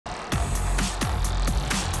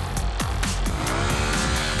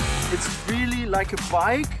It's really like a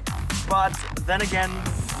bike, but then again,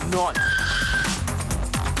 not.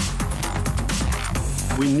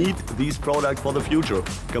 We need these products for the future.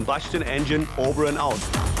 Combustion engine over and out.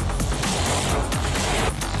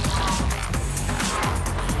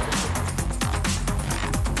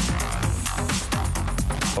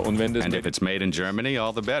 And if it's made in Germany,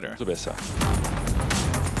 all the better.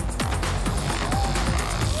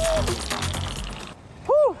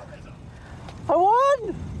 Whew! I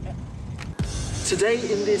won! Today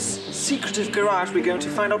in this secretive garage we're going to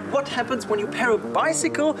find out what happens when you pair a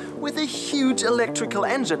bicycle with a huge electrical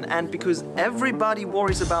engine. And because everybody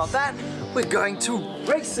worries about that, we're going to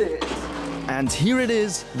race it! And here it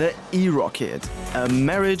is, the eRockit, a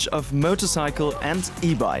marriage of motorcycle and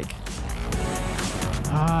e-bike.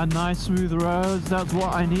 Ah, nice smooth roads, that's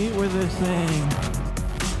what I need with this thing.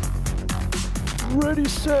 Ready,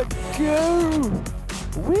 set, go!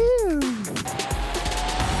 Woo!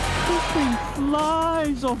 This thing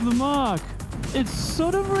flies off the mark. It's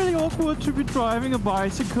sort of really awkward to be driving a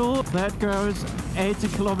bicycle that goes 80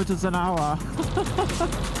 kilometers an hour.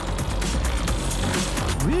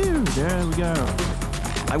 Woo, there we go.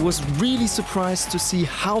 I was really surprised to see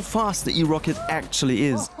how fast the eRockit actually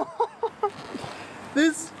is.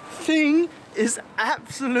 This thing is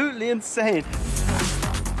absolutely insane.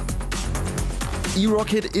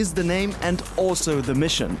 eRockit is the name and also the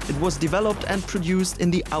mission. It was developed and produced in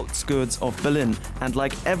the outskirts of Berlin. And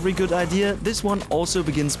like every good idea, this one also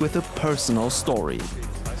begins with a personal story.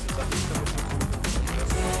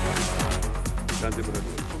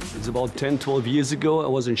 It's about 10, 12 years ago. I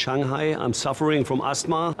was in Shanghai. I'm suffering from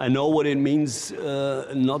asthma. I know what it means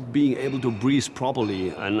not being able to breathe properly.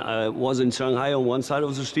 And I was in Shanghai on one side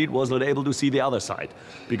of the street, was not able to see the other side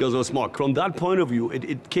because of smog. From that point of view,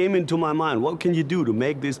 it came into my mind, what can you do to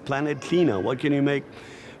make this planet cleaner? What can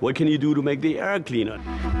you do to make the air cleaner?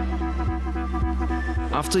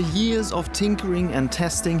 After years of tinkering and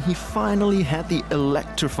testing, he finally had the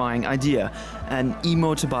electrifying idea, an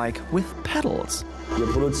e-motorbike with pedals.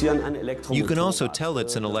 You can also tell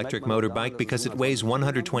it's an electric motorbike because it weighs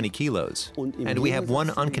 120 kilos. And we have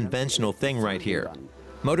one unconventional thing right here.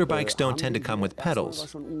 Motorbikes don't tend to come with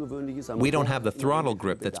pedals. We don't have the throttle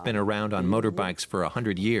grip that's been around on motorbikes for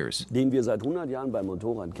 100 years.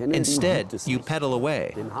 Instead, you pedal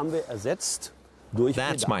away.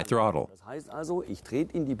 That's my throttle.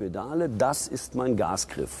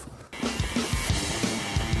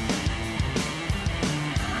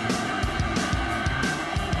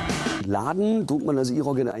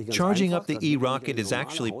 Charging up the eRockit is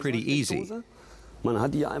actually pretty easy.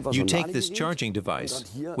 You take this charging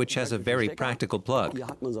device, which has a very practical plug.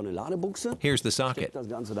 Here's the socket.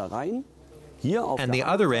 And the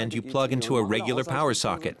other end you plug into a regular power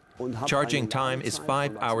socket. Charging time is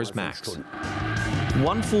 5 hours max.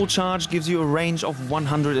 One full charge gives you a range of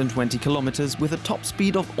 120 kilometers with a top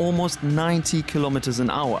speed of almost 90 kilometers an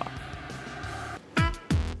hour.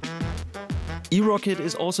 eRockit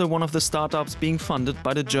is also one of the startups being funded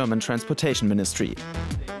by the German Transportation Ministry.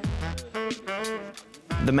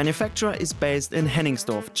 The manufacturer is based in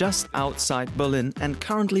Hennigsdorf, just outside Berlin, and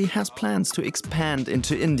currently has plans to expand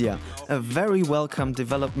into India, a very welcome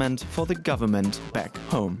development for the government back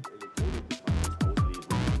home.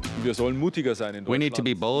 We need to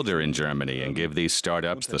be bolder in Germany and give these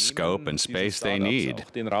startups the scope and space they need.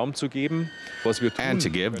 And to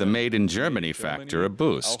give the Made in Germany factor a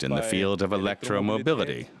boost in the field of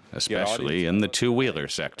electromobility, especially in the two-wheeler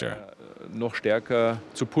sector.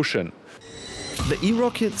 The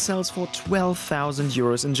eRockit sells for 12,000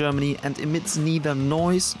 euros in Germany and emits neither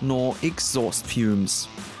noise nor exhaust fumes.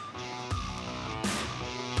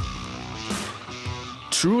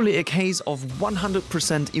 Truly a case of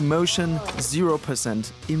 100% emotion,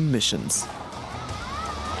 0% emissions.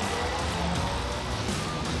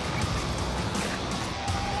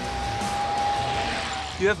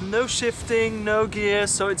 You have no shifting, no gear,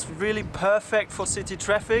 so it's really perfect for city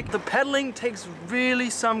traffic. The pedaling takes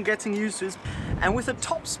really some getting used to. And with a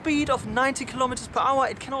top speed of 90 kilometers per hour,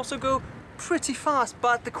 it can also go pretty fast.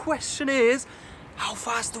 But the question is, how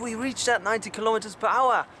fast do we reach that 90 kilometers per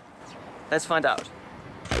hour? Let's find out.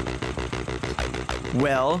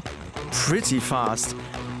 Well, pretty fast.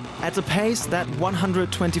 At a pace that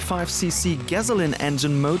 125cc gasoline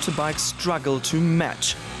engine motorbikes struggle to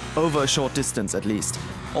match, over a short distance at least.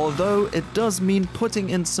 Although it does mean putting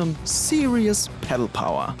in some serious pedal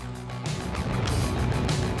power.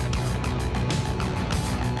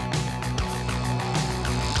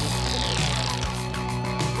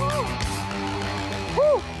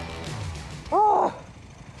 Oh,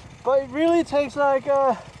 but it really takes like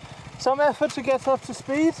some effort to get up to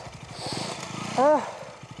speed.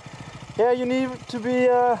 Yeah, you need to be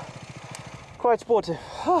quite sportive.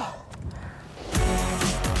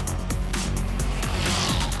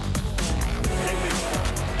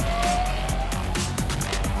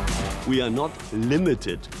 We are not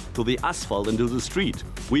limited to the asphalt and to the street.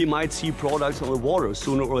 We might see products on the water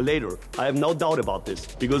sooner or later. I have no doubt about this,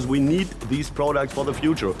 because we need these products for the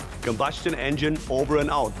future. Combustion engine over and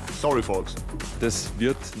out. Sorry, folks. This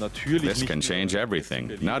can change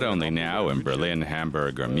everything, not only now in Berlin,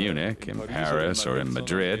 Hamburg or Munich, in Paris or in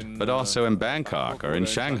Madrid, but also in Bangkok or in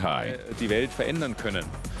Shanghai.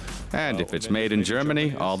 And if it's made in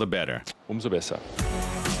Germany, all the better.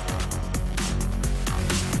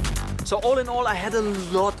 So all in all, I had a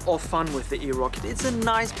lot of fun with the eRockit. It's a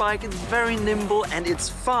nice bike, it's very nimble and it's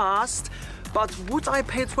fast. But would I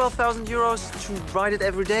pay 12,000 euros to ride it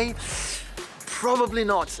every day? Probably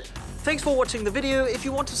not. Thanks for watching the video. If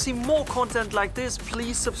you want to see more content like this,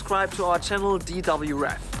 please subscribe to our channel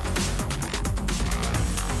DWREF.